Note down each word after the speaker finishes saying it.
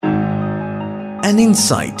An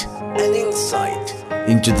insight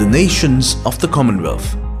into the nations of the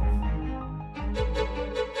Commonwealth.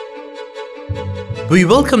 We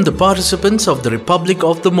welcome the participants of the Republic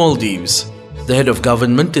of the Maldives. The head of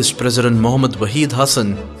government is President Mohammed Wahid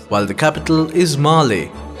Hassan, while the capital is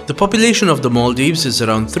Malé. The population of the Maldives is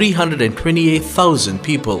around 328,000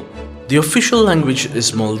 people. The official language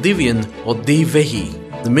is Maldivian or Devehi.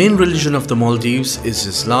 The main religion of the Maldives is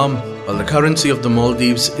Islam, while the currency of the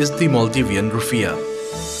Maldives is the Maldivian rupiah.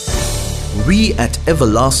 We at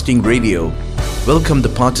Everlasting Radio welcome the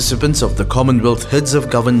participants of the Commonwealth Heads of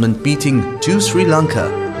Government meeting to Sri Lanka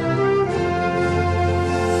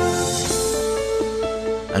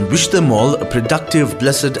and wish them all a productive,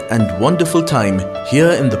 blessed and wonderful time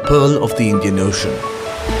here in the Pearl of the Indian Ocean.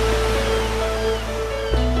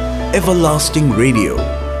 Everlasting Radio,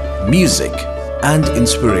 music and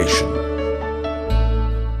inspiration.